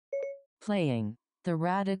Playing the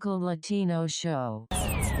Radical Latino Show.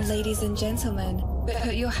 Ladies and gentlemen,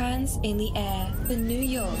 put your hands in the air for New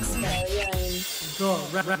York's very own.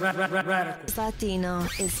 Radical Latino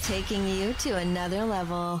is taking you to another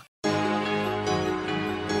level.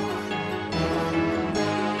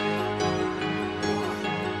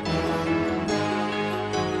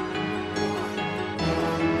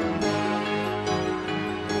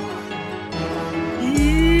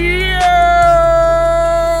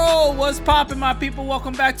 What's poppin', my people?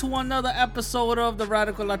 Welcome back to another episode of the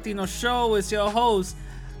Radical Latino Show. It's your host,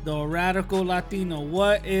 the Radical Latino.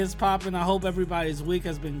 What is poppin'? I hope everybody's week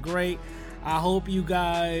has been great. I hope you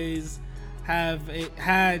guys have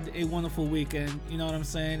had a wonderful weekend. You know what I'm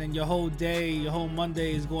saying? And your whole day, your whole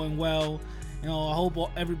Monday is going well. You know, I hope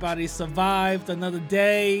everybody survived another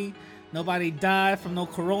day. Nobody died from no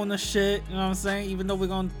corona shit. You know what I'm saying? Even though we're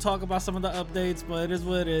going to talk about some of the updates, but it is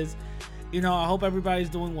what it is. You know, I hope everybody's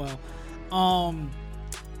doing well.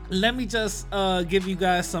 Let me just give you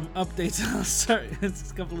guys some updates on certain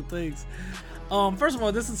couple of things. First of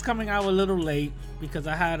all, this is coming out a little late because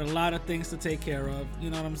I had a lot of things to take care of. You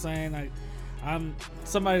know what I'm saying? I'm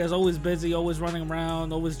somebody that's always busy, always running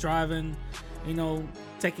around, always driving, you know,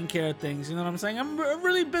 taking care of things. You know what I'm saying? I'm a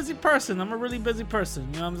really busy person. You know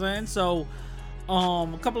what I'm saying? So,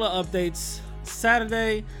 a couple of updates.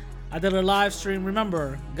 Saturday, I did a live stream.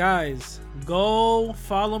 Remember, guys, go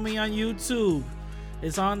follow me on YouTube.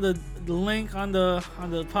 It's on the link on the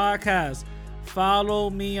podcast. Follow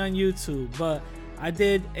me on YouTube. But I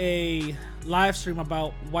did a live stream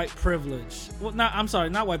about white privilege. Well, not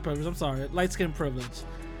white privilege. I'm sorry, light skin privilege.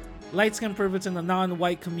 Light skin privilege in the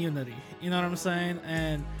non-white community. You know what I'm saying?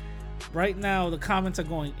 And right now the comments are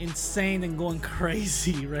going insane and going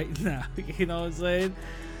crazy right now. You know what I'm saying?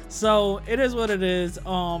 So it is what it is.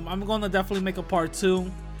 I'm gonna definitely make a part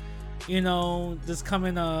 2. You know, this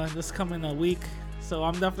coming a week. So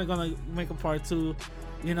I'm definitely gonna make a part 2.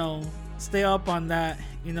 You know, stay up on that.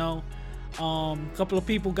 You know, a couple of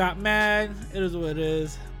people got mad. It is what it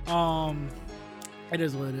is. It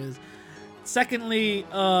is what it is. Secondly,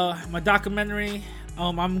 my documentary.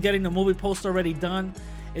 I'm getting the movie poster already done.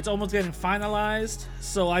 It's almost getting finalized,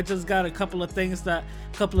 so I just got a couple of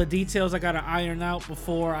details I gotta iron out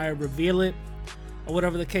before I reveal it, or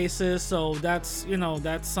whatever the case is. So that's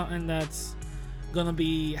something that's gonna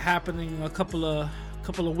be happening a couple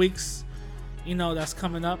of weeks. You know, that's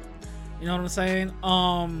coming up. You know what I'm saying?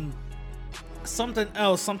 Something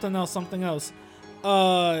else.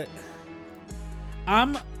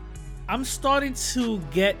 I'm starting to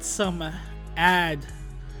get some ad,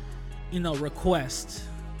 requests.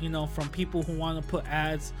 You know, from people who want to put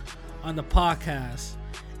ads on the podcast.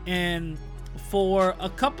 And for a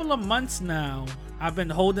couple of months now, I've been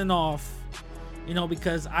holding off,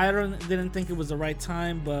 because I didn't think it was the right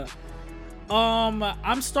time, but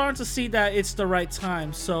I'm starting to see that it's the right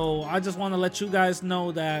time. So I just want to let you guys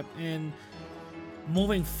know that in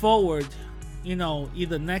moving forward,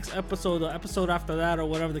 either next episode or episode after that or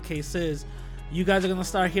whatever the case is, you guys are going to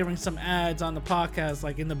start hearing some ads on the podcast,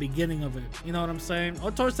 like in the beginning of it. You know what I'm saying? Or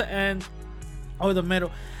towards the end or the middle.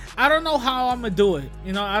 I don't know how I'm going to do it.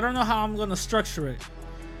 I don't know how I'm going to structure it.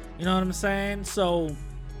 You know what I'm saying? So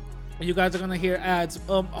you guys are going to hear ads.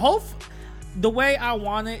 The way I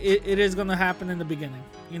want it is going to happen in the beginning.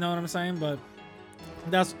 You know what I'm saying? But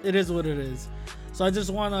it is what it is. So I just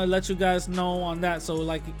want to let you guys know on that. So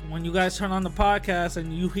like when you guys turn on the podcast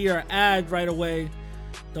and you hear an ad right away,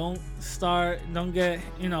 don't get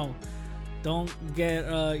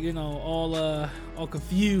all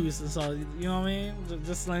confused and so, you know what I mean?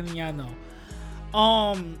 Just letting y'all know.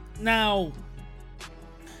 Now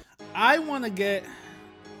I want to get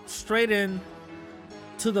straight in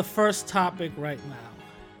to the first topic right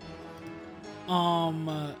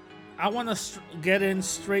now. I want to get in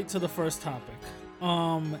straight to the first topic.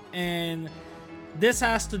 And this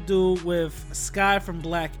has to do with Sky from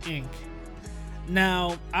Black Ink.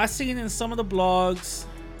 Now, I seen in some of the blogs.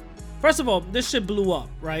 First of all, this shit blew up,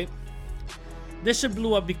 right? This shit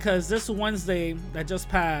blew up because this Wednesday that just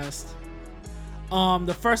passed,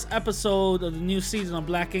 the first episode of the new season of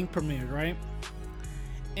Black Ink premiered, right?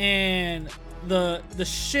 And the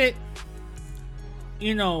shit,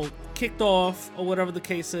 kicked off or whatever the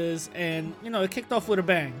case is, and it kicked off with a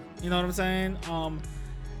bang. You know what I'm saying?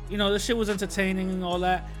 This shit was entertaining and all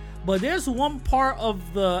that. But there's one part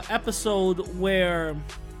of the episode where,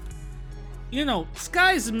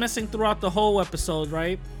 Sky's missing throughout the whole episode,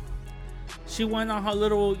 right? She went on her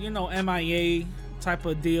little, MIA type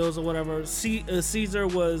of deals or whatever. Caesar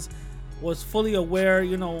was fully aware,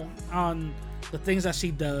 on the things that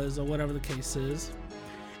she does or whatever the case is.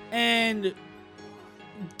 And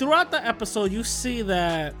throughout the episode, you see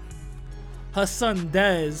that her son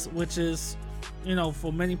Dez, which is, you know,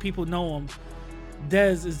 for many people know him,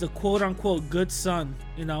 Dez is the quote unquote good son,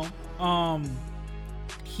 you know.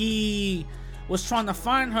 He was trying to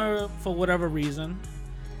find her for whatever reason,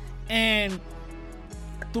 and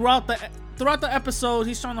throughout the episode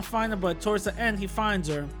he's trying to find her, but towards the end he finds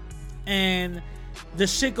her, and the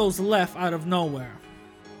shit goes left out of nowhere.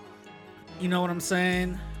 You know what I'm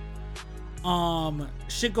saying?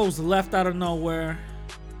 Shit goes left out of nowhere.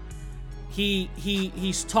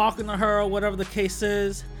 He's talking to her or whatever the case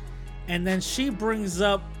is, and then she brings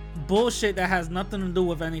up bullshit that has nothing to do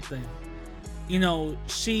with anything. You know,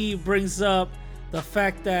 she brings up the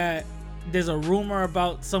fact that there's a rumor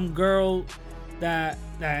about some girl that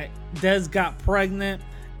Des got pregnant,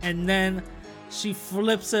 and then she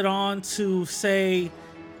flips it on to say,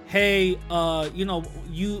 hey, you know,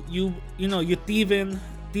 you're thieving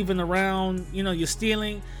around, you know, you're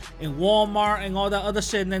stealing in Walmart and all that other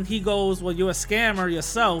shit. And then he goes, well, you're a scammer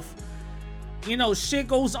yourself. You know, shit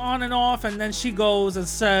goes on and off, and then she goes and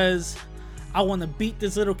says, I want to beat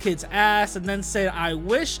this little kid's ass, and then said, I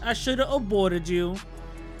wish I should have aborted you,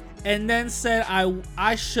 and then said,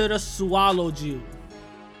 I should have swallowed you.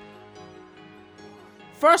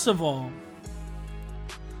 First of all,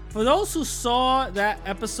 for those who saw that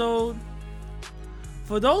episode,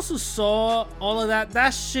 for those who saw all of that,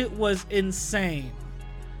 that shit was insane.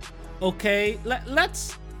 Okay,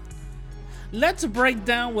 let's break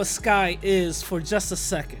down what Sky is for just a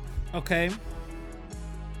second. Okay,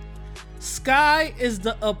 Sky is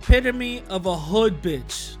the epitome of a hood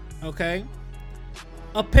bitch. Okay,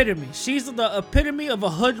 epitome. She's the epitome of a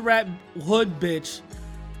hood rat, hood bitch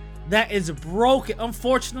that is broken.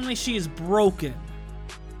 Unfortunately, she is broken.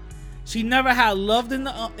 She never had love in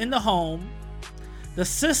the home. The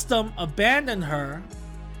system abandoned her,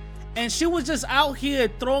 and she was just out here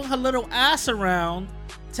throwing her little ass around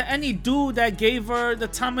to any dude that gave her the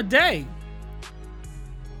time of day.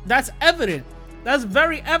 That's evident. That's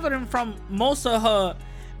very evident from most of her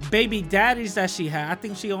baby daddies that she had. I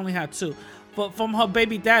think she only had 2, but from her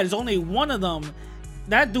baby daddies, only one of them,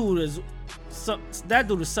 that dude is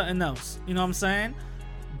something else. You know what I'm saying?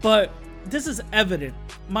 But this is evident.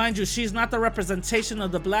 Mind you, she's not the representation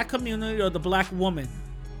of the black community or the black woman.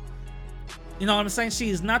 You know what I'm saying? She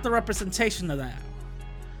is not the representation of that.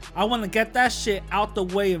 I want to get that shit out the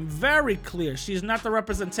way and very clear. She's not the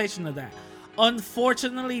representation of that.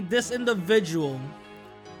 Unfortunately, this individual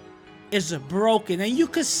is broken, and you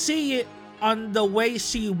can see it on the way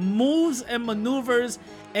she moves and maneuvers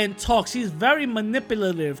and talks. She's very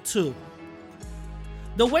manipulative too.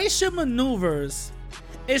 The way she maneuvers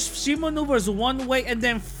is she maneuvers one way and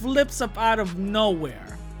then flips up out of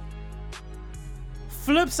nowhere.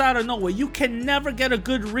 Flips out of nowhere. You can never get a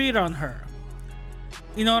good read on her.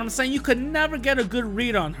 You know what I'm saying? You could never get a good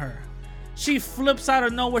read on her. She flips out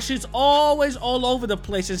of nowhere. She's always all over the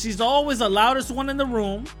place, and she's always the loudest one in the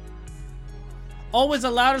room. Always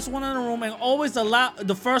the loudest one in the room, and always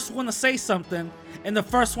the first one to say something, and the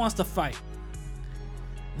first ones to fight.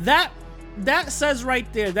 That says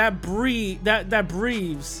right there, that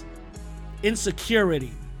breathes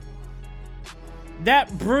insecurity.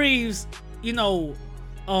 That breathes, you know,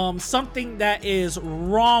 something that is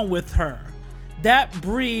wrong with her. That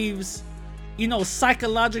breathes, you know,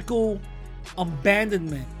 psychological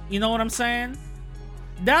abandonment. You know what I'm saying?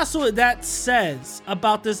 That's what that says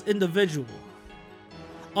about this individual.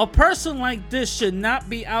 A person like this should not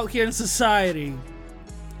be out here in society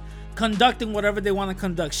conducting whatever they want to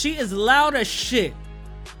conduct. She is loud as shit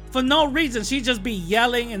for no reason. She just be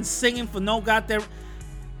yelling and singing for no goddamn.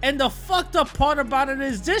 And the fucked up part about it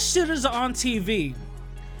is this shit is on TV.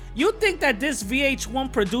 You think that this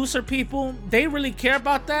VH1 producer people, they really care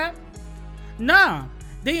about that? Nah,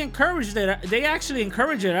 they encourage that. They actually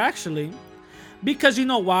encourage it actually. Because you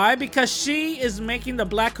know why? Because she is making the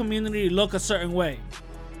black community look a certain way.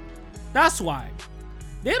 That's why.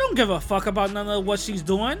 They don't give a fuck about none of what she's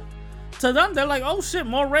doing. To them, they're like, oh shit,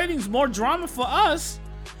 more ratings, more drama for us.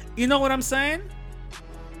 You know what I'm saying?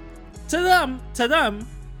 To them,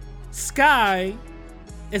 Sky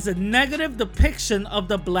is a negative depiction of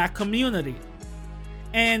the black community.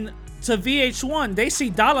 And to VH1, they see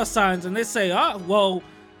dollar signs and they say, oh, well,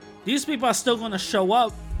 these people are still going to show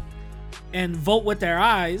up and vote with their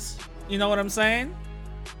eyes. You know what I'm saying?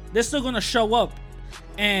 They're still going to show up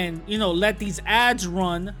and, you know, let these ads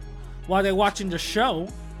run while they're watching the show.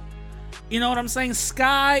 You know what I'm saying?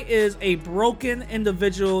 Sky is a broken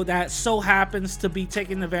individual that so happens to be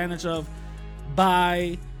taken advantage of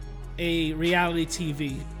by a reality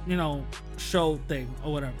TV, you know, show thing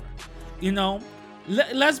or whatever. You know,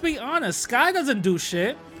 Let's be honest. Sky doesn't do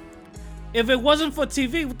shit. If it wasn't for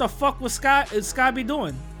TV, what the fuck would Sky be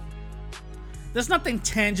doing? There's nothing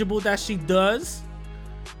tangible that she does.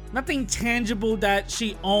 Nothing tangible that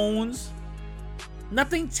she owns.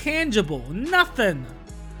 Nothing tangible. Nothing.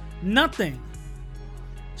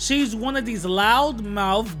 She's one of these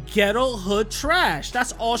loudmouth ghetto hood trash.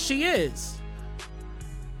 That's all she is.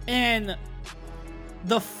 And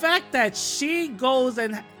the fact that she goes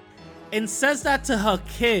and says that to her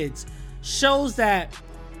kids shows that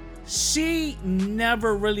she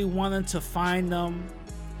never really wanted to find them.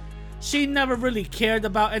 She never really cared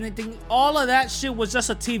about anything. All of that shit was just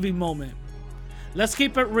a TV moment. Let's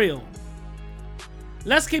keep it real.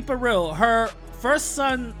 Her first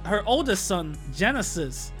son, her oldest son,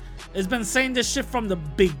 Genesis, has been saying this shit from the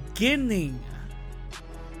beginning.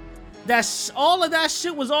 All of that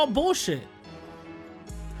shit was all bullshit.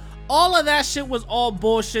 All of that shit was all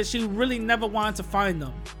bullshit. She really never wanted to find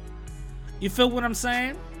them. You feel what I'm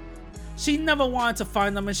saying? She never wanted to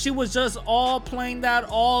find them, and she was just all playing that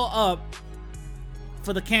all up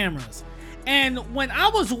for the cameras. And when I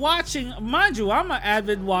was watching, mind you, I'm an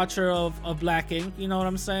avid watcher of Black Ink. You know what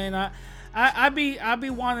I'm saying? I be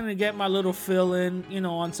wanting to get my little fill in, you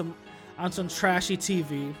know, on some trashy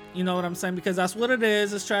TV. You know what I'm saying? Because that's what it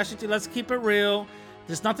is. It's trashy TV. Let's keep it real.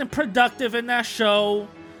 There's nothing productive in that show.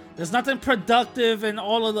 There's nothing productive in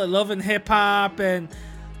all of the Love and Hip Hop and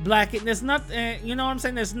Black Ink. There's nothing, you know what I'm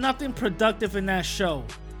saying? There's nothing productive in that show.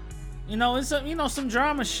 You know, it's some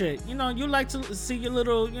drama shit. You know, you like to see your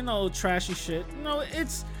little, you know, trashy shit. You know,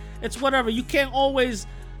 it's whatever. You can't always,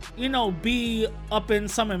 you know, be up in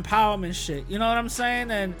some empowerment shit. You know what I'm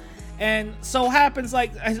saying? And so happens,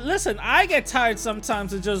 like, listen, I get tired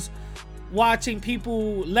sometimes of just watching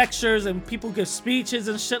people lectures and people give speeches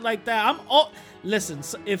and shit like that. Listen,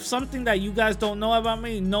 if something that you guys don't know about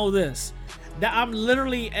me, know this. That I'm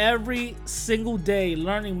literally every single day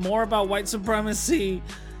learning more about white supremacy,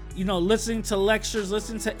 you know, listening to lectures,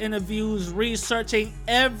 listening to interviews, researching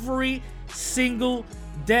every single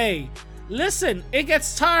day. Listen, it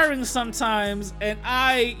gets tiring sometimes, and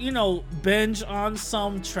I, you know, binge on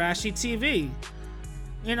some trashy TV.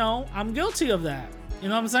 You know, I'm guilty of that. You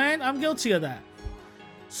know what I'm saying? I'm guilty of that.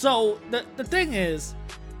 So the thing is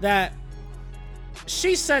that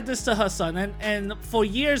she said this to her son, and for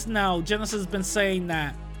years now, Genesis has been saying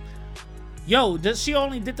that, yo, she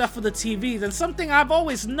only did that for the TV. And something I've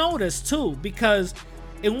always noticed too, because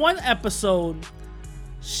in one episode,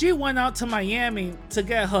 she went out to Miami to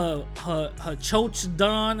get her choach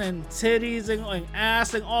done and titties and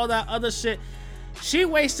ass and all that other shit. She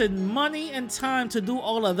wasted money and time to do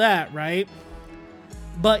all of that, right?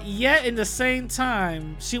 But yet in the same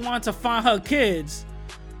time, she wanted to find her kids.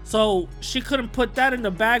 So she couldn't put that in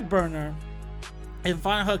the back burner and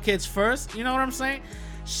find her kids first. You know what I'm saying?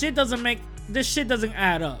 This shit doesn't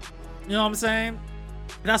add up. You know what I'm saying?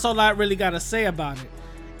 That's all I really gotta say about it.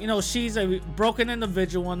 You know, she's a broken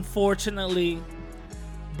individual, unfortunately.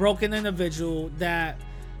 Broken individual that,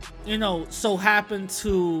 you know, so happened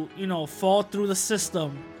to, you know, fall through the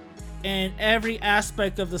system. And every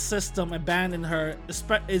aspect of the system abandoned her,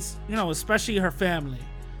 especially her family.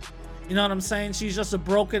 You know what I'm saying? She's just a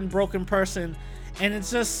broken person. And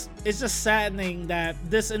it's just saddening that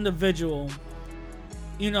this individual,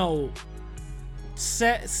 you know,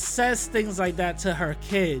 says things like that to her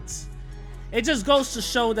kids. It just goes to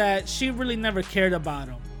show that she really never cared about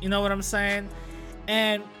them. You know what I'm saying?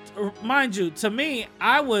 And mind you, to me,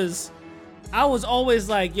 I was always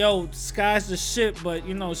like, yo, Sky's the shit, but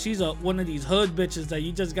you know, she's one of these hood bitches that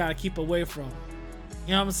you just gotta keep away from.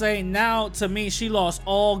 You know what I'm saying? Now, to me, she lost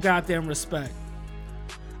all goddamn respect.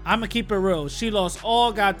 I'ma keep it real. She lost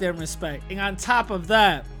all goddamn respect. And on top of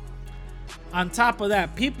that,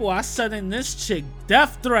 people are sending this chick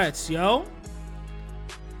death threats, yo.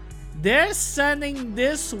 They're sending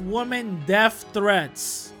this woman death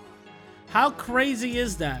threats. How crazy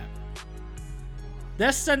is that?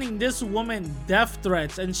 They're sending this woman death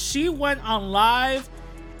threats, and she went on live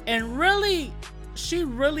and she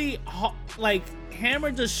really like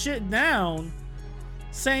hammered the shit down,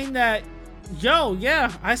 saying that, yo,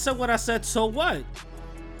 yeah, I said what I said, so what?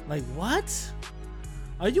 Like, what?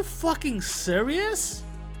 Are you fucking serious?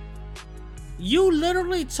 You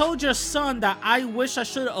literally told your son that I wish I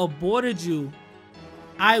should have aborted you.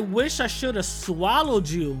 I wish I should have swallowed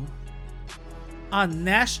you on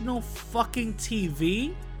national fucking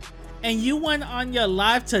TV, and you went on your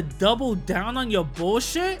live to double down on your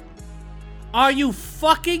bullshit? Are you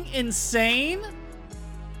fucking insane?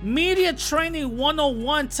 Media Training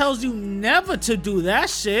 101 tells you never to do that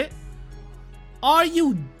shit. Are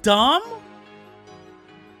you dumb?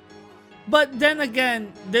 But then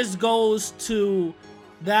again, this goes to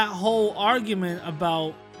that whole argument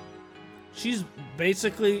about she's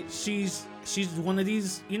one of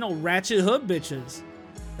these, ratchet hood bitches.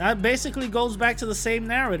 That basically goes back to the same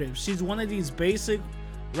narrative. She's one of these basic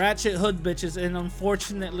ratchet hood bitches, and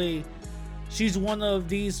unfortunately, she's one of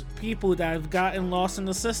these people that have gotten lost in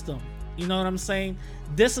the system. You know what I'm saying?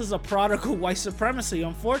 This is a product of white supremacy,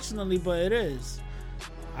 unfortunately, but it is.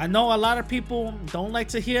 I know a lot of people don't like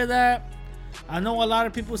to hear that. I know a lot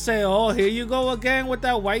of people say, oh, here you go again with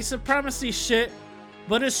that white supremacy shit.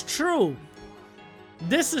 But it's true.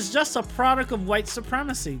 This is just a product of white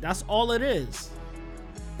supremacy. That's all it is.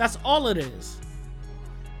 That's all it is.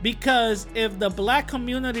 Because if the black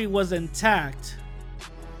community was intact,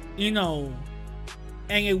 and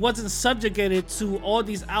it wasn't subjugated to all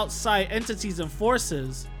these outside entities and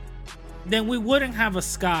forces, then we wouldn't have a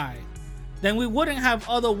Sky. Then we wouldn't have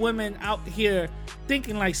other women out here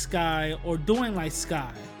thinking like Sky or doing like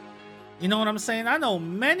Sky. You know what I'm saying? I know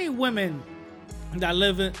many women that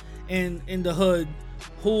live in the hood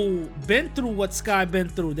who been through what Sky been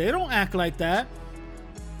through. They don't act like that.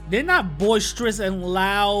 They're not boisterous and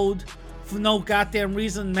loud for no goddamn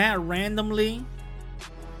reason, mad randomly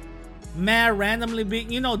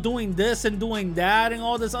being, doing this and doing that and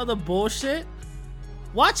all this other bullshit.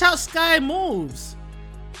 Watch how Sky moves.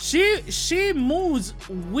 She moves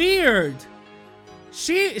weird.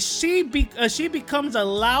 She becomes the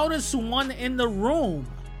loudest one in the room.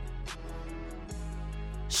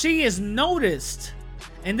 She is noticed,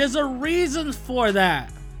 and there's a reason for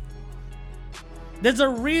that.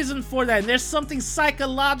 There's something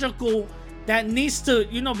psychological that needs to,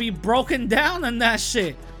 be broken down in that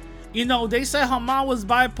shit. They say her mom was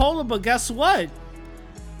bipolar, but guess what?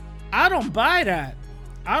 I don't buy that.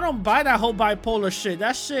 I don't buy that whole bipolar shit.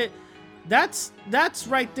 That shit, that's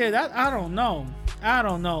right there. That I don't know.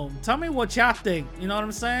 Tell me what y'all think. You know what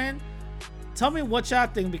I'm saying? Tell me what y'all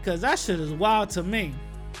think, because that shit is wild to me.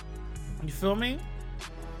 You feel me?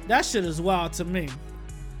 That shit is wild to me.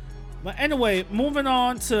 But anyway, moving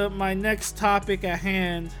on to my next topic at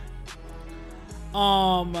hand.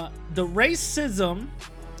 The racism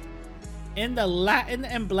in the Latin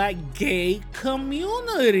and black gay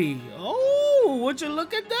community. Oh, would you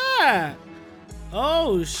look at that?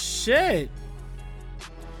 Oh shit.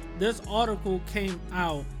 This article came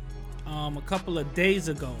out a couple of days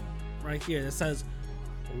ago. Right here. It says,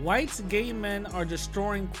 white gay men are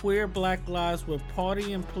destroying queer black lives with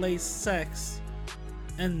party and play sex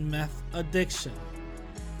and meth addiction.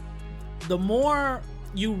 The more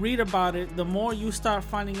you read about it, the more you start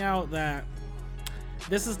finding out that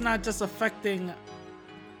this is not just affecting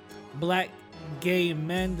black gay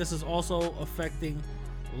men, this is also affecting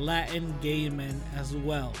Latin gay men as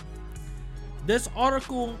well. This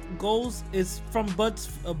article is from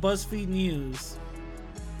BuzzFeed News.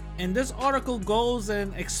 And this article goes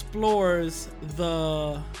and explores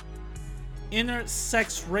the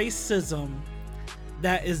intersex racism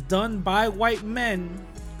that is done by white men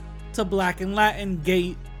to black and Latin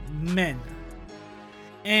gay men.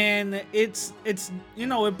 And it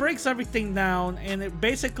breaks everything down, and it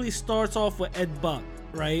basically starts off with Ed Buck,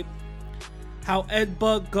 right? How Ed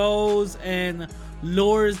Buck goes and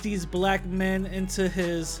lures these black men into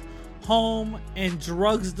his home and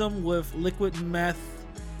drugs them with liquid meth,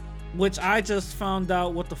 which I just found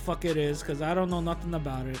out what the fuck it is, because I don't know nothing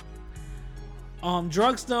about it.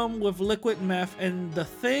 Drugs them with liquid meth, and the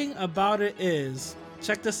thing about it is,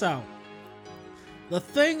 check this out. The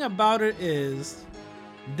thing about it is,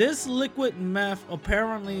 this liquid meth,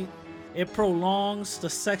 apparently it prolongs the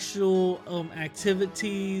sexual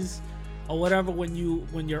activities or whatever when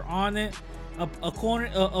you're on it.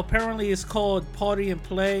 Apparently it's called party and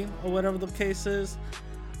play or whatever the case is.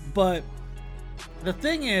 But the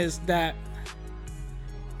thing is that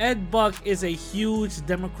Ed Buck is a huge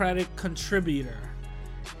Democratic contributor,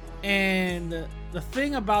 and the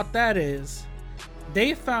thing about that is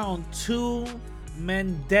they found 2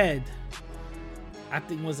 men dead. I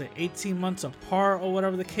think, was it 18 months apart or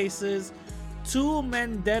whatever the case is. 2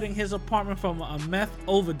 men dead in his apartment from a meth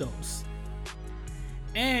overdose.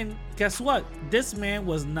 And guess what? This man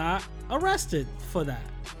was not arrested for that.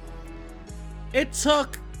 It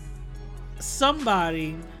took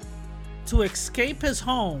somebody to escape his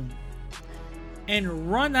home and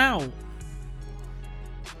run out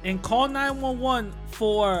and call 911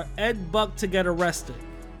 for Ed Buck to get arrested.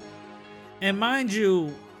 And mind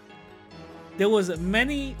you, there was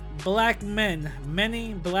many black men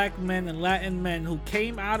and Latin men who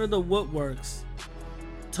came out of the woodworks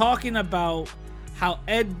talking about how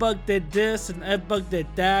Ed Buck did this and Ed Buck did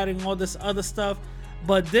that and all this other stuff.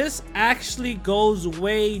 But this actually goes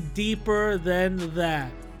way deeper than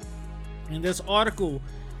that. In this article,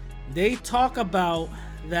 they talk about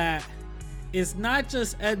that it's not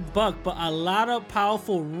just Ed Buck, but a lot of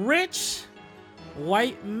powerful, rich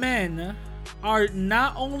white men are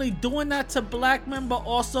not only doing that to black men, but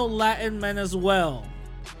also Latin men as well.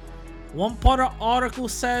 One part of the article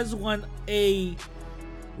says when a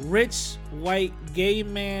rich white gay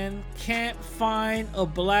man can't find a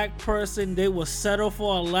black person, they will settle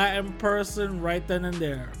for a Latin person right then and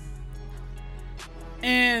there.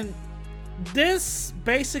 And this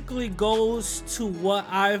basically goes to what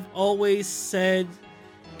I've always said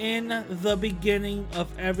in the beginning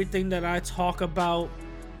of everything that I talk about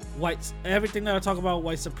white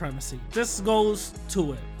supremacy. This goes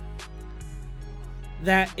to it.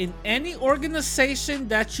 That in any organization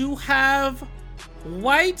that you have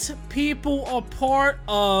white people a part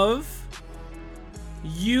of,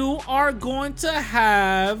 you are going to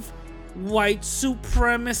have white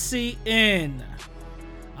supremacy in.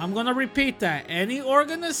 I'm going to repeat that. Any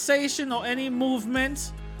organization or any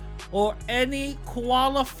movement or any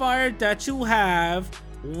qualifier that you have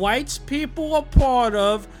white people a part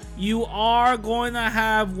of, you are going to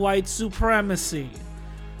have white supremacy.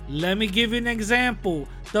 Let me give you an example.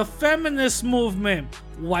 The feminist movement,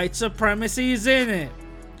 white supremacy is in it.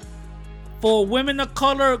 For women of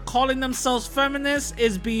color calling themselves feminists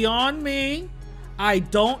is beyond me. I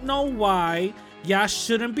don't know why. Y'all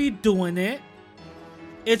shouldn't be doing it.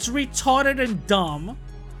 It's retarded and dumb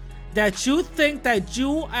that you think that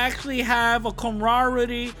you actually have a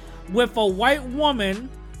camaraderie with a white woman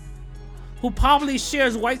who probably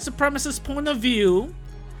shares white supremacist point of view.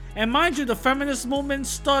 And mind you, the feminist movement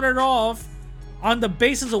started off on the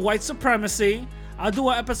basis of white supremacy. I'll do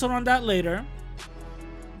an episode on that later.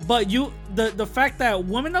 But the fact that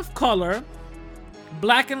women of color,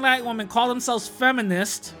 black and white women, call themselves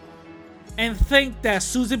feminists and think that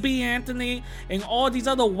Susan B. Anthony and all these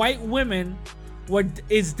other white women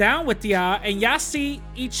is down with y'all, and y'all see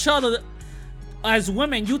each other as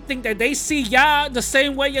women, you think that they see y'all the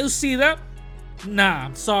same way you see them? Nah,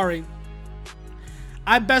 I'm sorry.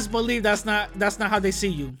 I best believe that's not how they see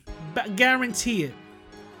you. Guarantee it.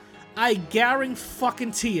 I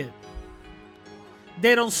guarantee it.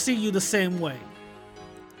 They don't see you the same way.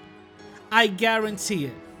 I guarantee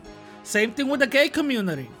it. Same thing with the gay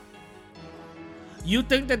community. You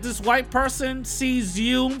think that this white person sees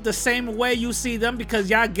you the same way you see them because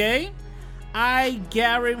y'all gay? I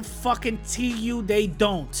guarantee you they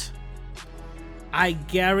don't. I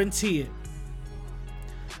guarantee it.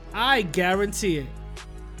 I guarantee it.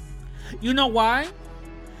 You know why?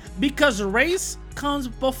 Because race comes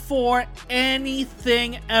before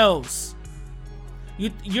anything else.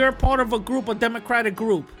 You're a part of a group, a democratic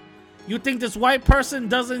group. You think this white person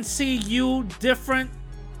doesn't see you different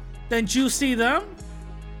than you see them?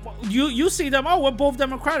 You see them, oh, we're both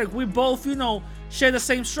democratic. We both, share the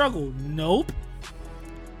same struggle. Nope.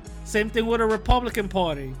 Same thing with a Republican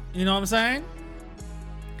Party. You know what I'm saying?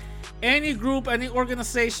 Any group, any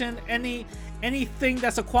organization, anything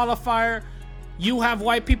that's a qualifier you have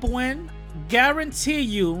white people in, guarantee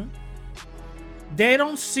you they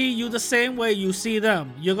don't see you the same way you see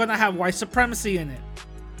them. You're gonna have white supremacy in it.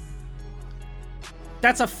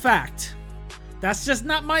 That's a fact. That's just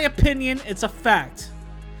not my opinion, it's a fact.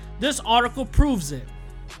 This article proves it.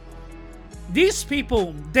 These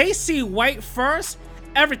people, they see white first,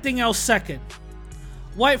 everything else second.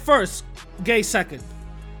 White first, gay second.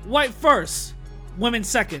 White first, women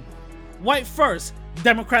second. White first,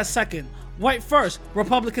 Democrat second. White first,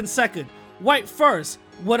 Republican second. White first,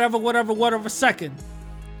 whatever second.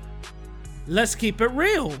 Let's keep it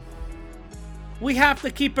real. We have to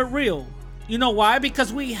keep it real. You know why?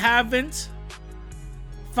 Because we haven't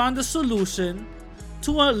found a solution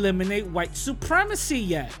to eliminate white supremacy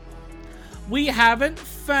yet. We haven't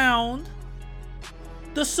found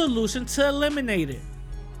the solution to eliminate it.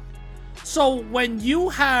 So when you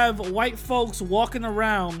have white folks walking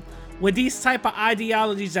around with these type of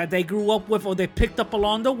ideologies that they grew up with or they picked up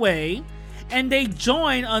along the way, and they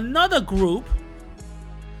join another group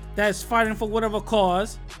that's fighting for whatever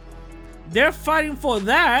cause, they're fighting for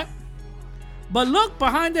that, but look,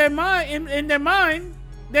 behind their mind, in their mind,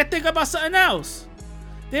 they're thinking about something else.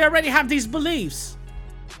 They already have these beliefs.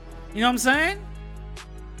 You know what I'm saying?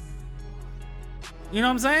 You know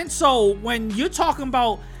what I'm saying? So when you're talking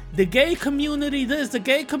about the gay community this, the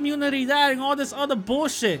gay community that, and all this other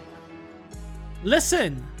bullshit,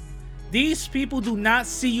 listen, these people do not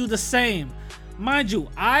see you the same. Mind you,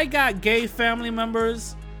 I got gay family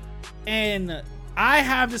members, and I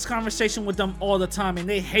have this conversation with them all the time, and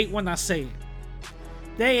they hate when I say it.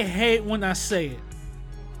 They hate when I say it.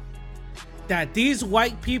 that these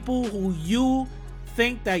white people who you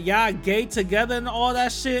think that y'all gay together and all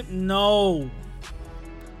that shit, no.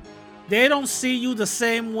 They don't see you the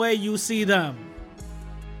same way you see them.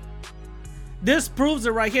 This proves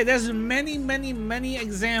it right here. There's many, many, many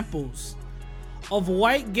examples of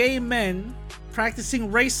white gay men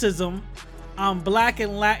practicing racism on black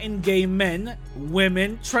and Latin gay men,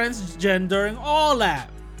 women, transgender, and all that.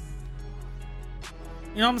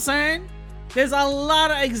 You know what I'm saying? There's a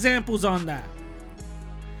lot of examples on that.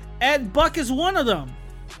 Ed Buck is one of them.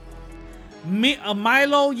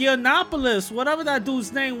 Milo Yiannopoulos, whatever that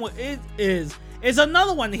dude's name is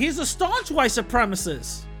another one. He's a staunch white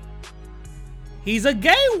supremacist. He's a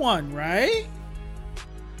gay one, right?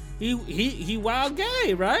 He wild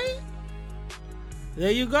gay, right?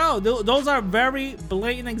 There you go. Those are very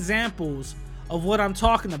blatant examples of what I'm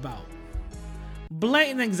talking about.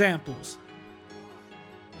 Blatant examples.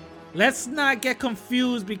 Let's not get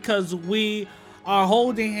confused because we are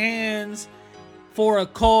holding hands for a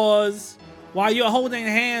cause. While you're holding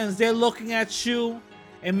hands, they're looking at you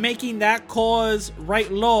and making that cause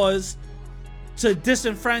write laws to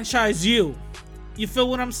disenfranchise you. You feel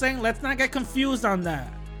what I'm saying? Let's not get confused on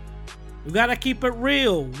that. We gotta keep it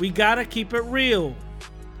real. We gotta keep it real.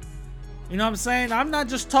 You know what I'm saying? I'm not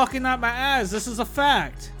just talking out my ass. This is a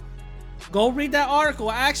fact. Go read that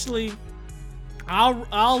article. Actually,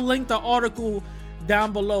 I'll link the article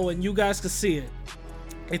down below and you guys can see it.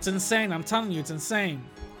 It's insane. I'm telling you, it's insane.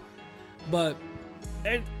 But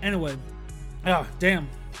anyway, oh damn,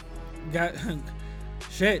 got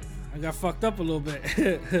shit. I got fucked up a little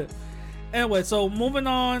bit. Anyway, so moving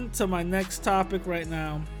on to my next topic right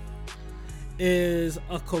now is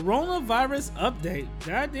a coronavirus update.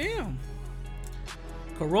 Goddamn,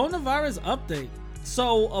 coronavirus update.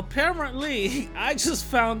 So apparently, I just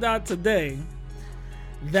found out today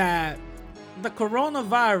that the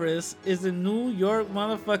coronavirus is in New York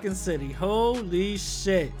motherfucking city. Holy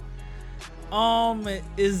shit.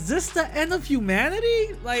 Is this the end of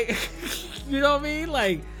humanity? Like, you know what I mean?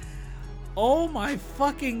 Like, oh my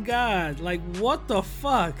fucking god. Like, what the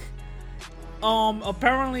fuck?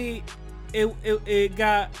 Apparently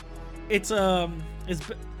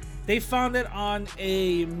they found it on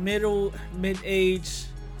a mid-age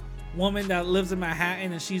woman that lives in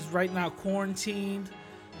Manhattan, and she's right now quarantined.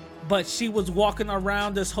 But she was walking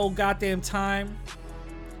around this whole goddamn time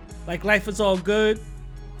like life is all good.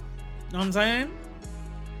 You know what I'm saying?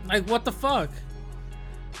 Like, what the fuck?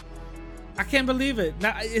 I can't believe it.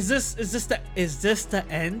 Now, is this the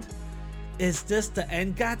end? Is this the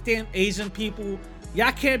end? Goddamn Asian people,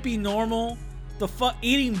 y'all can't be normal. The fuck,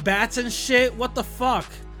 eating bats and shit. What the fuck?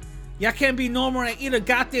 Y'all can't be normal and eat a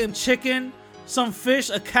goddamn chicken, some fish,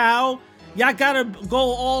 a cow. Y'all gotta go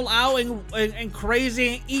all out and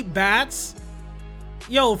crazy and eat bats.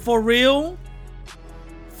 Yo, for real?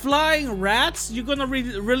 Flying rats? You gonna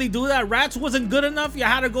really do that? Rats wasn't good enough? You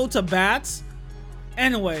had to go to bats?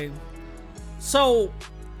 Anyway, so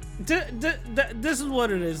this is what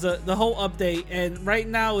it is, the whole update. And right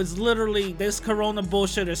now it's literally, this corona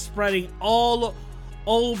bullshit is spreading all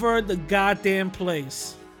over the goddamn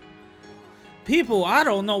place. People, I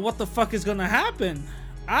don't know what the fuck is gonna happen.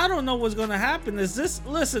 I don't know what's gonna happen.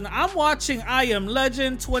 Listen, I'm watching I Am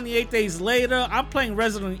Legend, 28 Days Later. I'm playing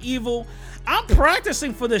Resident Evil. I'm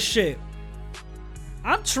practicing for this shit.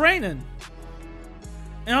 I'm training.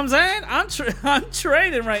 You know what I'm saying? I'm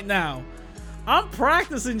training right now. I'm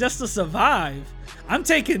practicing just to survive. I'm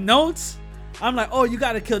taking notes. I'm like, oh, you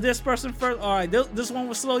gotta kill this person first. All right, this one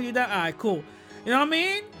will slow you down. All right, cool. You know what I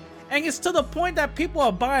mean? And it's to the point that people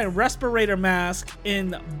are buying respirator masks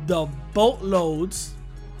in the boatloads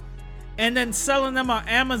and then selling them on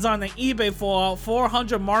Amazon and eBay for a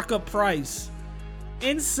 400 markup price.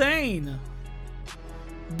 Insane.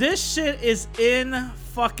 This shit is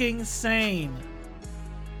fucking insane.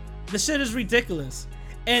 This shit is ridiculous.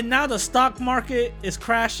 And now the stock market is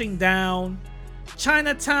crashing down.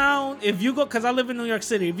 Chinatown, if you go, because I live in New York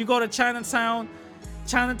City, if you go to Chinatown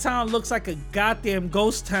looks like a goddamn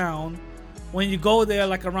ghost town when you go there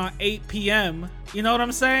like around 8 p.m. You know what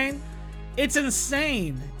I'm saying? It's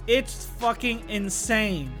insane. It's fucking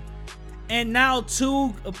insane. And now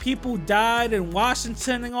 2 people died in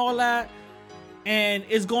Washington and all that. And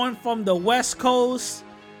it's going from the West Coast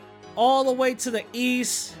all the way to the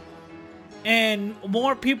East. And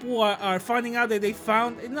more people are finding out that they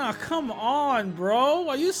found. No, come on, bro.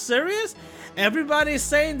 Are you serious? Everybody's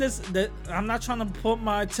saying this. That I'm not trying to put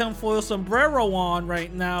my tinfoil sombrero on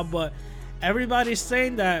right now, but everybody's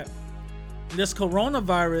saying that this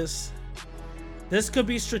coronavirus, this could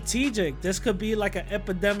be strategic. This could be like an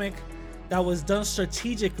epidemic that was done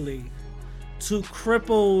strategically to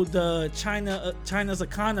cripple the China's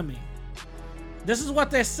economy. This is what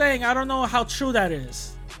they're saying. I don't know how true that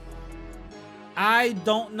is. I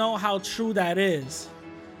don't know how true that is.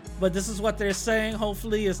 But this is what they're saying.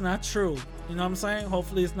 Hopefully it's not true. You know what I'm saying?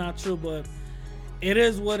 Hopefully it's not true, but it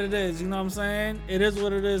is what it is. You know what I'm saying? It is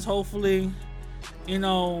what it is. Hopefully, you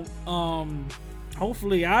know,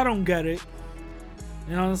 hopefully I don't get it.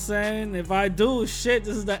 You know what I'm saying? If I do, shit,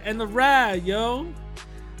 this is the end of rad, yo.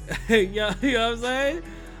 Yo, you know what I'm saying?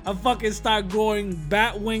 I fucking start growing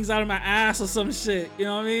bat wings out of my ass or some shit. You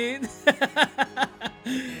know what I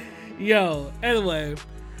mean? Yo, anyway,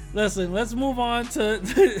 listen, let's move on to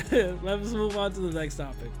the next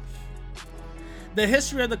topic. The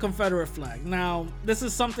history of the Confederate flag. Now, this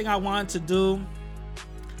is something I wanted to do,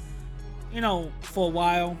 you know, for a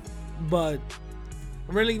while, but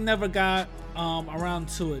really never got around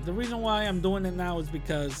to it. The reason why I'm doing it now is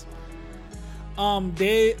because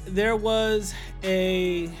there was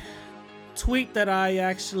a tweet that I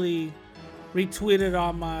actually retweeted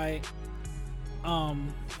on my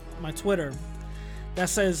my Twitter that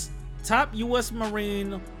says top U.S.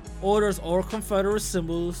 Marine orders all Confederate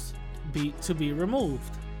symbols to be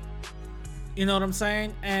removed. You know what I'm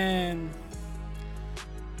saying? And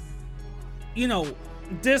you know,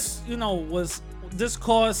 this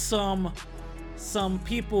caused some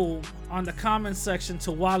people on the comment section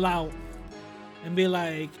to wall out and be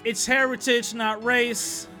like, it's heritage, not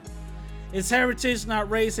race. It's heritage, not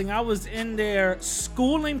racing. I was in there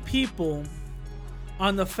schooling people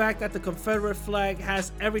on the fact that the Confederate flag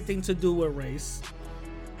has everything to do with race,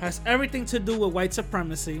 has everything to do with white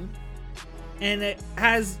supremacy, and it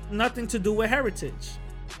has nothing to do with heritage.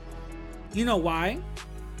 You know why?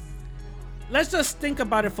 Let's just think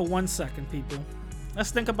about it for 1 second, people. Let's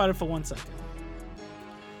think about it for 1 second.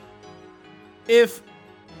 If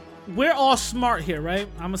we're all smart here, right?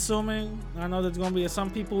 I'm assuming. I know there's going to be some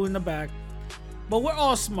people in the back, but we're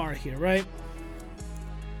all smart here, right?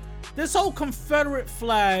 This whole Confederate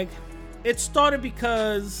flag, it started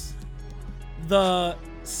because the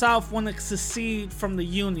South wanted to secede from the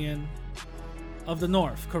Union of the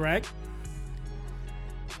North, correct?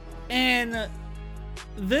 And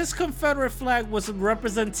this Confederate flag was a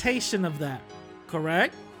representation of that,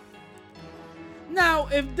 correct? Now,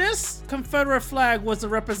 if this Confederate flag was a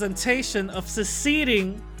representation of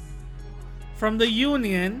seceding from the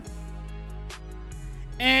Union,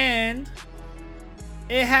 and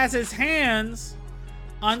it has its hands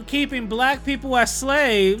on keeping black people as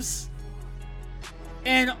slaves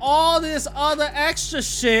and all this other extra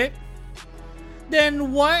shit,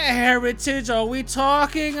 then what heritage are we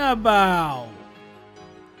talking about?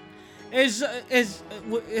 Listen,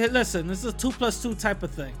 this is a 2 + 2 type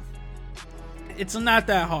of thing. It's not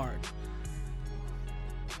that hard.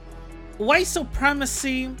 White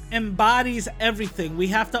supremacy embodies everything. We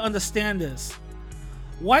have to understand this.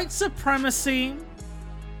 White supremacy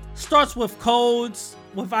starts with codes,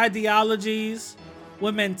 with ideologies,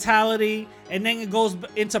 with mentality, and then it goes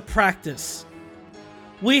into practice.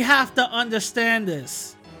 We have to understand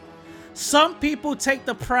this. Some people take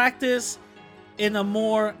the practice in a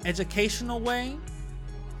more educational way,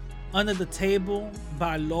 under the table,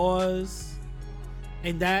 by laws,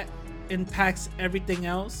 and that impacts everything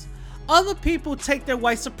else. Other people take their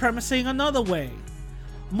white supremacy in another way,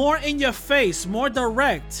 more in your face, more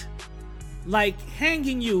direct, like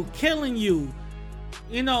hanging you, killing you,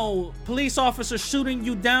 you know, police officers shooting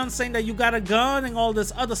you down saying that you got a gun and all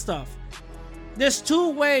this other stuff. There's two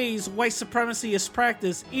ways white supremacy is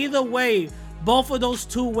practiced. Either way, both of those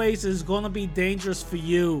two ways is going to be dangerous for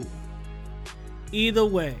you. Either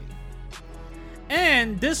way.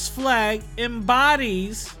 And this flag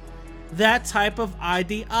embodies that type of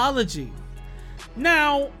ideology.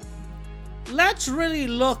 Now, let's really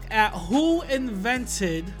look at who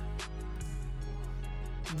invented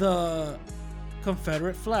the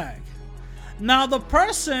Confederate flag. Now, the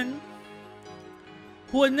person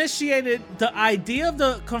who initiated the idea of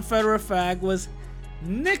the Confederate flag was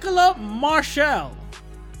Nicholas Marshall.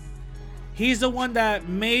 He's the one that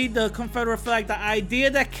made the Confederate flag, the idea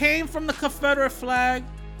that came from the Confederate flag,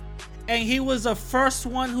 and he was the first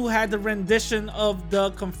one who had the rendition of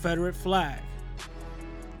the Confederate flag.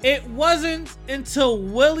 It wasn't until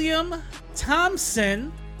William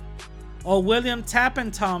Thompson, or William Tappan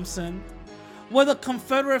Thompson, where the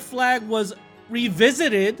Confederate flag was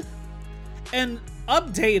revisited and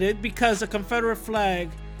updated, because the Confederate flag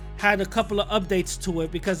had a couple of updates to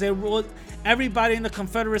it, because everybody in the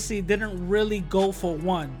Confederacy didn't really go for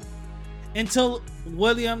one until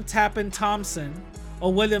William Tappan Thompson,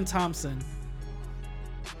 or William Thompson,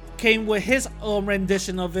 came with his own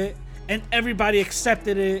rendition of it, and everybody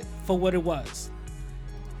accepted it for what it was.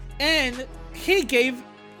 And he gave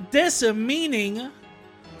this a meaning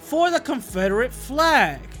for the Confederate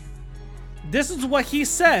flag. This is what he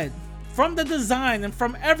said from the design and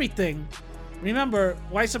from everything. Remember,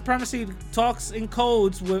 white supremacy talks in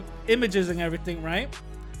codes with images and everything, right?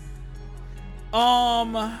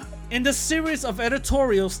 In the series of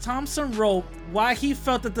editorials, Thompson wrote why he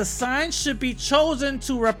felt that the sign should be chosen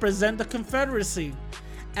to represent the Confederacy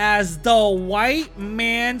as the white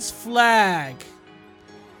man's flag.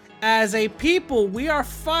 As a people, we are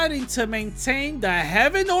fighting to maintain the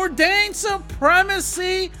heaven-ordained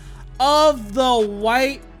supremacy of the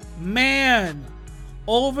white man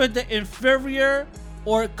over the inferior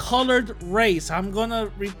or colored race. I'm gonna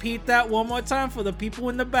repeat that one more time for the people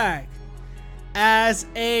in the back. As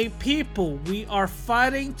a people, we are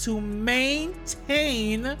fighting to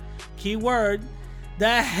maintain, keyword,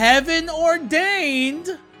 the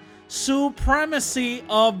heaven-ordained supremacy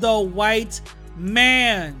of the white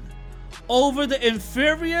man over the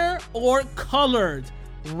inferior or colored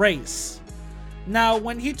race. Now,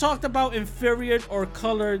 when he talked about inferior or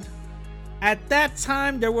colored, at that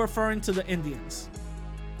time they were referring to the Indians.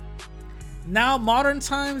 Now, modern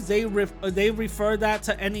times, they refer that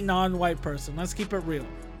to any non-white person. Let's keep it real.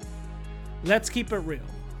 Let's keep it real.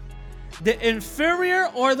 The inferior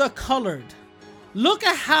or the colored. Look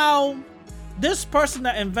at how this person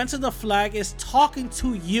that invented the flag is talking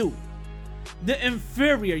to you. The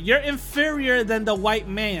inferior. You're inferior than the white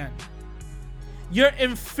man. You're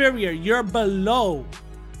inferior. You're below.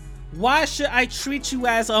 Why should I treat you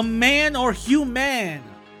as a man or human?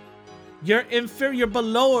 You're inferior, you're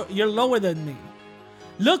below, you're lower than me.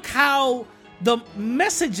 Look how the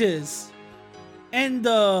messages and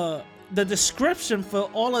the description for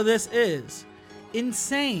all of this is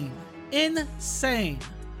insane. Insane.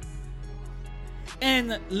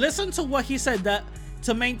 And listen to what he said, that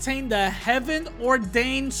to maintain the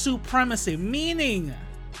heaven-ordained supremacy, meaning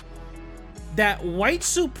that white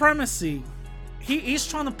supremacy, he's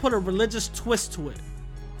trying to put a religious twist to it.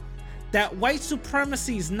 That white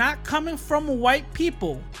supremacy is not coming from white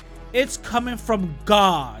people, it's coming from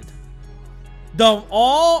God, the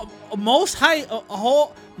most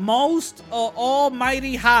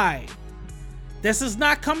almighty high. This is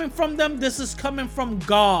not coming from them, this is coming from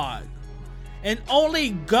God. And only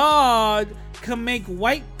God can make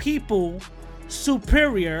white people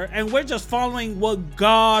superior, and we're just following what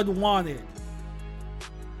God wanted.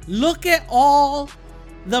 Look at all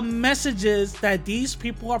the messages that these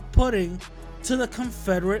people are putting to the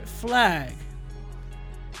Confederate flag.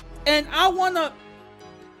 And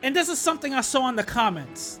this is something I saw in the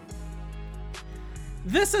comments.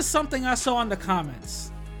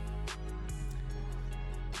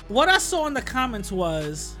 What I saw in the comments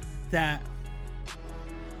was that,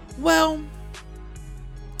 well,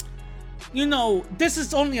 you know, this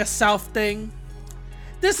is only a South thing.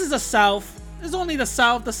 This is a South. It's only the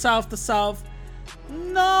South, the South, the South.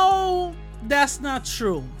 No, that's not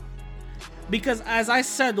true. Because as I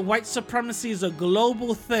said, white supremacy is a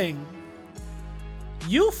global thing.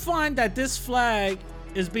 You find that this flag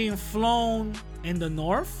is being flown in the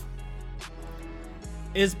North.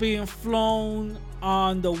 It's being flown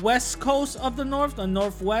on the west coast of the North, the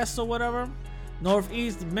Northwest or whatever.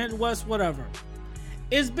 Northeast, Midwest, whatever.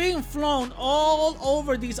 It's being flown all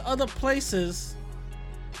over these other places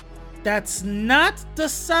that's not the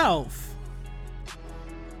South.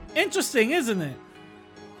 Interesting, isn't it?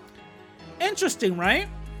 Interesting, right?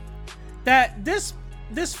 That this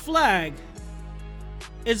flag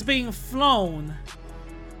is being flown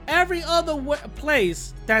every other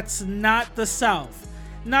place that's not the South.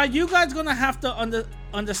 Now, you guys gonna have to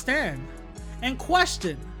understand and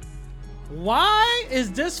question, why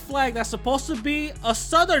is this flag that's supposed to be a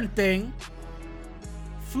Southern thing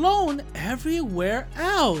flown everywhere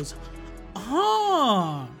else?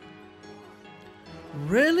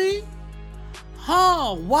 Really?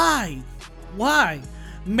 Why?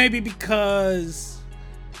 Maybe because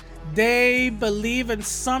they believe in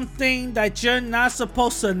something that you're not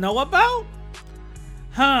supposed to know about?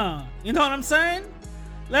 You know what I'm saying?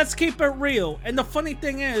 Let's keep it real. And the funny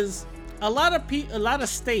thing is, a lot of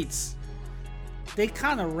states, they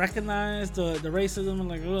kind of recognize the racism and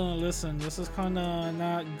like, oh, listen, this is kind of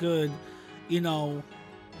not good. You know,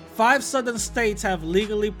 5 southern states have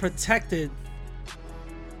legally protected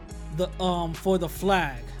the for the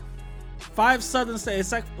flag. 5 southern states,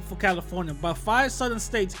 except for California, but 5 southern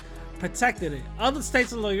states protected it. Other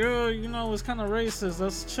states are like, oh, you know, it's kind of racist.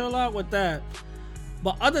 Let's chill out with that.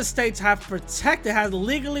 But other states have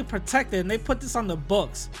legally protected, and they put this on the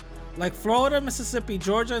books. Like Florida, Mississippi,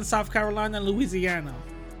 Georgia, and South Carolina, and Louisiana.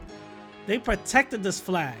 They protected this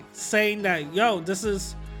flag, saying that, yo, this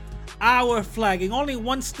is our flag. And only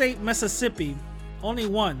one state, Mississippi, only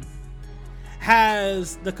one,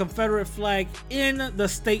 has the Confederate flag in the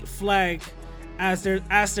state flag as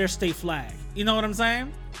their state flag. You know what I'm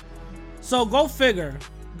saying? So go figure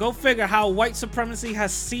how white supremacy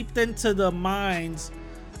has seeped into the minds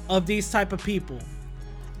of these type of people.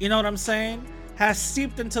 You know what I'm saying? Has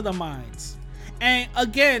seeped into the minds. And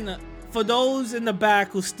again, for those in the back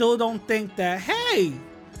who still don't think that, hey,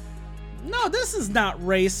 no, this is not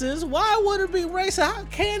racist. Why would it be racist? How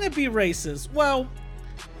can it be racist? Well,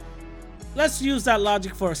 let's use that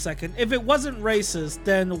logic for a second. If it wasn't racist,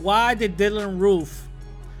 then why did Dylan Roof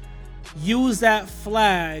use that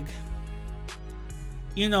flag,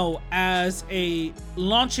 you know, as a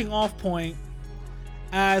launching off point,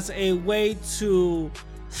 as a way to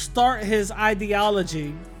start his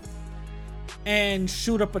ideology and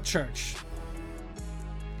shoot up a church,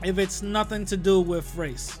 if it's nothing to do with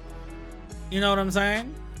race? You know what I'm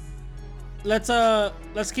saying? Let's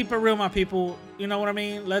keep it real, my people. You know what I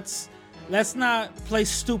mean? Let's not play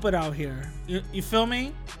stupid out here. You feel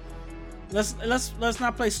me? Let's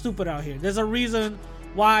not play stupid out here. There's a reason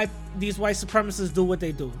why these white supremacists do what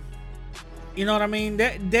they do. You know what I mean?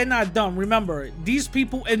 They're not dumb. Remember, these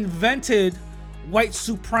people invented white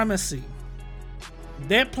supremacy.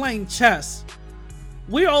 They're playing chess.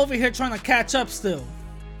 We're over here trying to catch up still.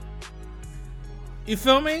 You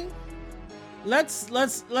feel me? Let's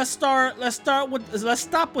stop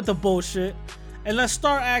with the bullshit and let's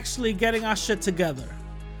start actually getting our shit together.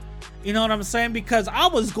 You know what I'm saying? Because I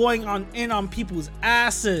was going in on people's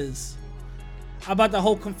asses about the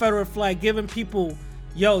whole Confederate flag, giving people,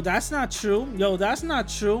 yo, that's not true. Yo, that's not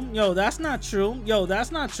true. Yo, that's not true. Yo,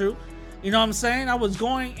 that's not true. You know what I'm saying? I was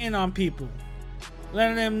going in on people,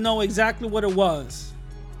 letting them know exactly what it was.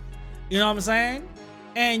 You know what I'm saying?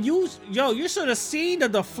 And you should have seen the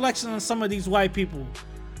deflection on some of these white people.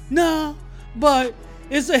 Nah, but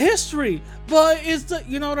it's the history. But it's the,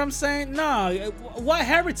 you know what I'm saying? Nah, what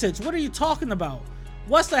heritage? What are you talking about?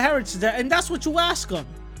 What's the heritage? And that's what you ask them.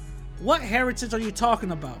 What heritage are you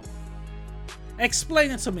talking about?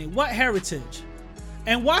 Explain it to me. What heritage?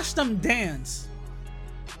 And watch them dance.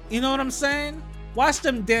 You know what I'm saying? Watch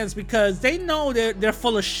them dance, because they know they're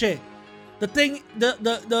full of shit. The thing,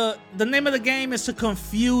 the name of the game is to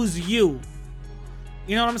confuse you.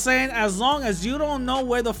 You know what I'm saying? As long as you don't know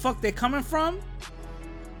where the fuck they're coming from,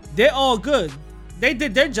 they're all good. They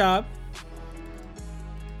did their job.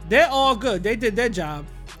 They're all good. They did their job.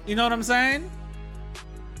 You know what I'm saying?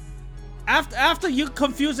 After you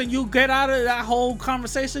confuse and you get out of that whole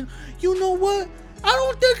conversation, you know what? I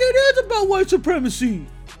don't think it is about white supremacy.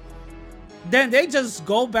 Then they just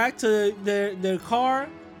go back to their car,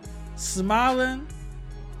 smiling,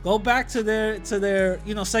 go back to their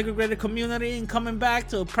segregated community, and coming back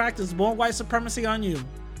to practice more white supremacy on you.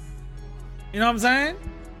 You know what I'm saying?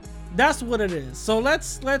 That's what it is. So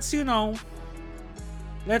let's let's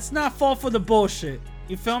not fall for the bullshit.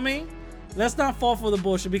 You feel me? Let's not fall for the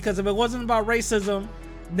bullshit, because if it wasn't about racism,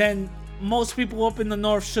 then most people up in the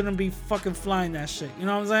north shouldn't be fucking flying that shit. You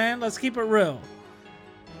know what I'm saying? Let's keep it real.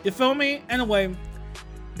 You feel me? Anyway,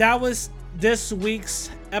 that was this week's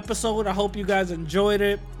episode. I hope you guys enjoyed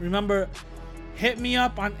it. Remember, hit me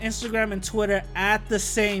up on Instagram and Twitter at the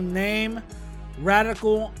same name,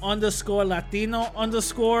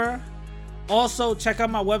 radical_Latino_. Also, check out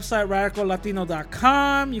my website,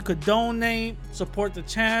 radicallatino.com. You could donate, support the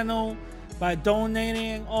channel by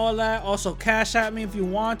donating, all that. Also, cash at me if you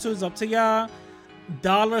want to. It's up to y'all.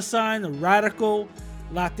 $ Radical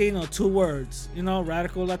Latino, 2 words.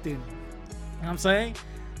 Radical Latino. You know what I'm saying?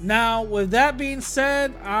 Now, with that being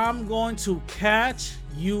said, I'm going to catch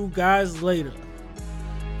you guys later.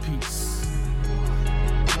 Peace.